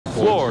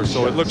floor,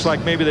 so it looks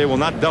like maybe they will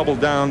not double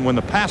down when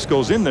the pass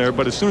goes in there,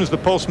 but as soon as the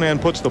postman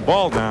puts the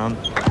ball down,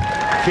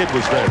 Kidd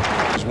was there.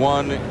 Has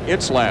won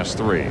its last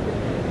 3.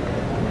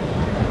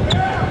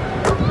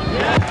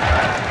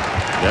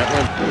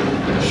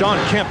 Sean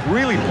Kemp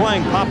really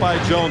playing Popeye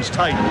Jones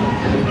tight.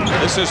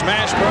 This is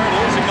Mashburn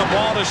losing the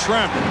ball to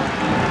Schrempf.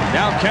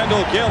 Now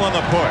Kendall Gill on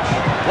the push.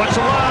 What's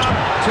the lob?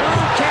 To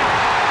Kemp.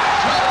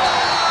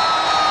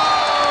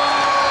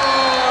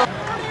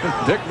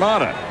 Dick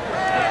Motta.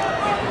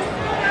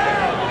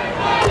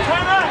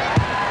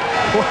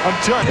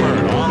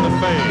 Mashburn on the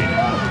fade.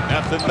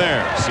 Nothing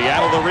there.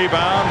 Seattle the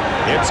rebound.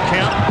 It's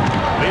Kemp.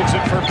 Leaves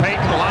it for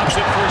Payton. Lobs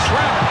it for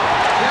Schrempf.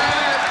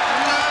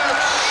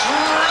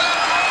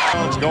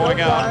 It's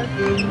going out.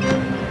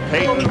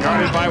 Payton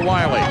guarded by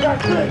Wiley.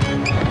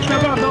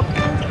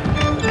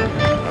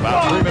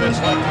 About 3 minutes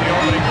left in the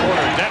opening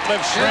quarter.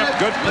 Detlef Schrempf,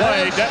 good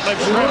play. Detlef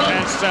Schrempf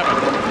has 7.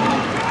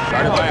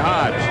 Guarded by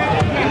Hodge.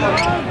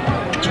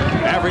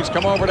 Mavericks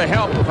come over to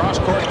help. Cross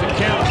court to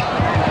Kemp.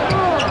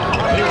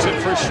 Leaves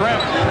it for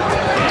Schrempf.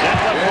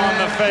 Detlef on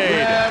the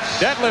fade.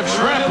 Detlef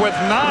Schrempf with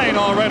 9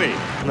 already.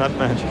 Not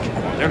magic.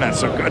 They're not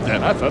so good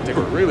then. I thought they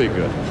were really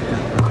good.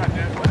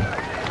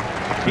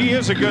 He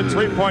is a good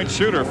 3-point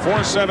shooter.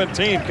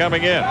 4-17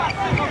 coming in.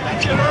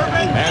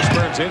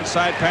 Mashburn's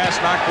inside pass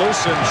knocked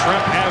loose, and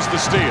Schrempf has the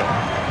steal.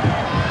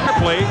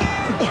 Play.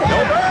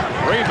 Nope.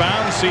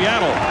 Rebound,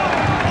 Seattle.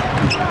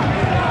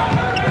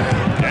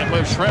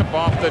 Detlef Schrempf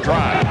off the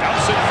drive.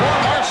 Dumps it for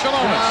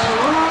Marciulionis.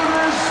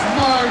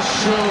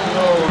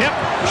 Yep.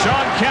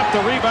 Sean Kemp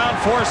the rebound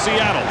for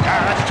Seattle.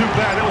 That's too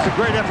bad. That was a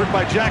great effort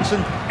by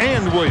Jackson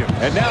and Williams.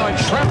 And now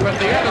it's Schrempf at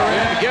the other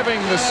end, giving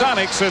the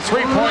Sonics a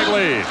 3-point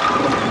lead.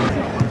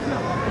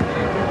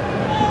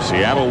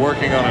 Seattle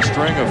working on a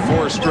string of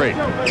 4 straight.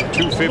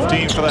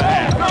 2:15 for the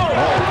half. Oh,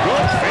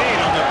 good feed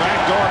on the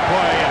backdoor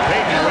play, and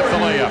Payton with the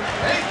layup.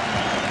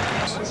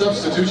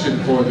 Substitution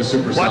for the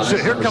Supersonics. Watch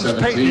it. Here comes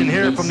Payton in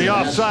here from the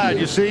offside.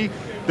 You see,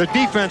 the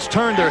defense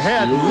turned their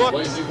head,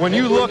 looked. When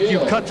you look, you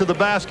cut to the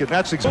basket.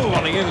 That's exactly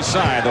on the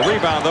inside. The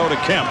rebound, though, to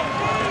Kemp.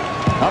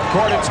 Up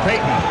court, it's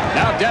Payton.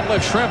 Now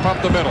Detlef Schrempf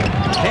up the middle.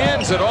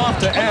 Hands it off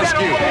to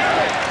Askew.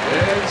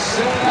 It's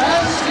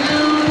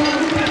Askew.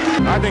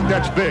 I think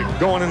that's big,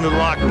 going into the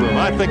locker room.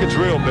 I think it's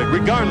real big,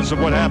 regardless of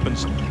what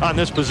happens on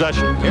this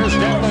possession. Here's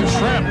Detlef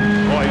Schrempf.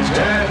 Boy, he's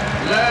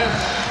Detlef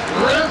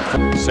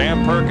Schrempf.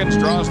 Sam Perkins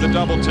draws the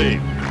double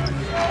team.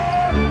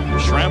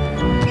 Schrempf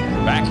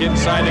back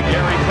inside to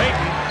Gary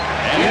Payton.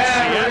 And it's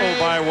Seattle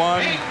by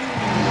 1.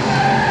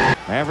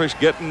 Mavericks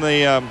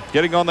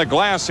getting on the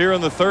glass here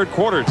in the 3rd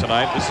quarter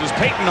tonight. This is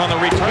Payton on the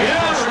return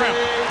for Schrempf.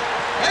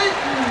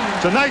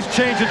 It's a nice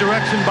change of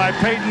direction by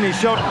Payton. He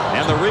showed.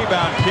 And the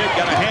rebound, Kidd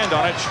got a hand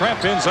on it.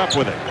 Schrempf ends up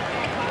with it.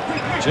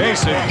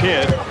 Jason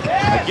Kidd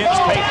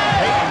against Payton.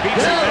 Payton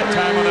beats him that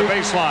time on the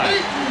baseline.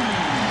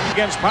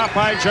 Against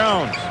Popeye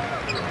Jones.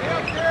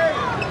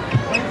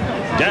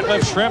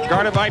 Detlef Schrempf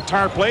guarded by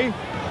Tarpley.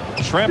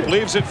 Schrempf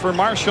leaves it for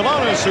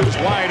Marciulionis, who's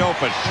wide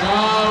open.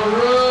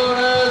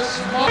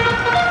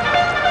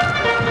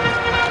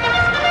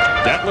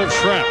 Detlef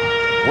Schrempf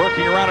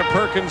working around a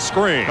Perkins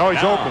screen. Oh,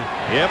 he's open.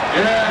 Yep.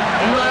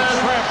 Detlef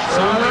Schrempf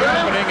saw the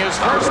opening, his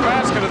first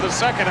basket of the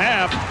 2nd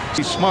half.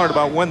 He's smart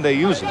about when they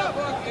use it.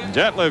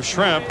 Detlef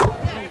Schrempf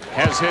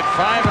has hit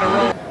 5 in a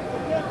row.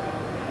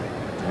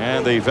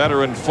 And the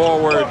veteran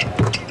forward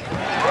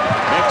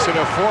makes it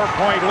a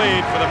 4-point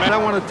lead for the men. I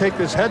want to take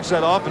this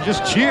headset off and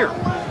just cheer.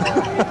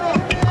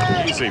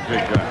 Easy,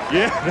 big guy.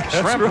 Yeah,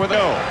 Schrempf with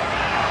O.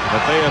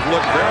 But they have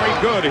looked very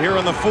good here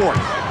in the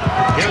 4th.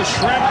 Here's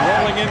Schrempf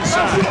rolling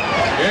inside.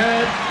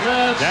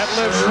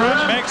 Detlef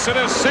Schrempf makes it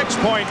a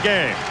 6-point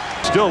game.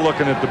 Still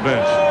looking at the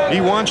bench.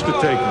 He wants to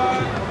take it.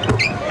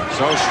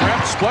 So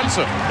Schrempf splits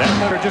him.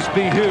 Detlef just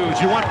be huge.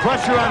 You want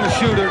pressure on the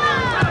shooter.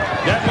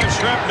 Detlef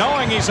Schrempf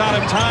knowing he's out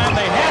of time.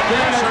 They had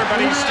pressure, but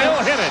he still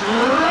hit it.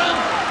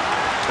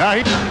 Now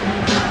he...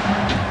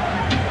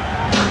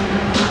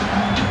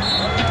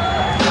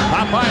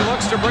 Popeye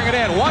looks to bring it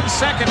in. 1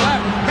 second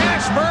left.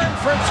 Mashburn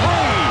for 3.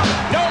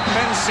 Nope,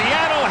 and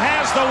Seattle has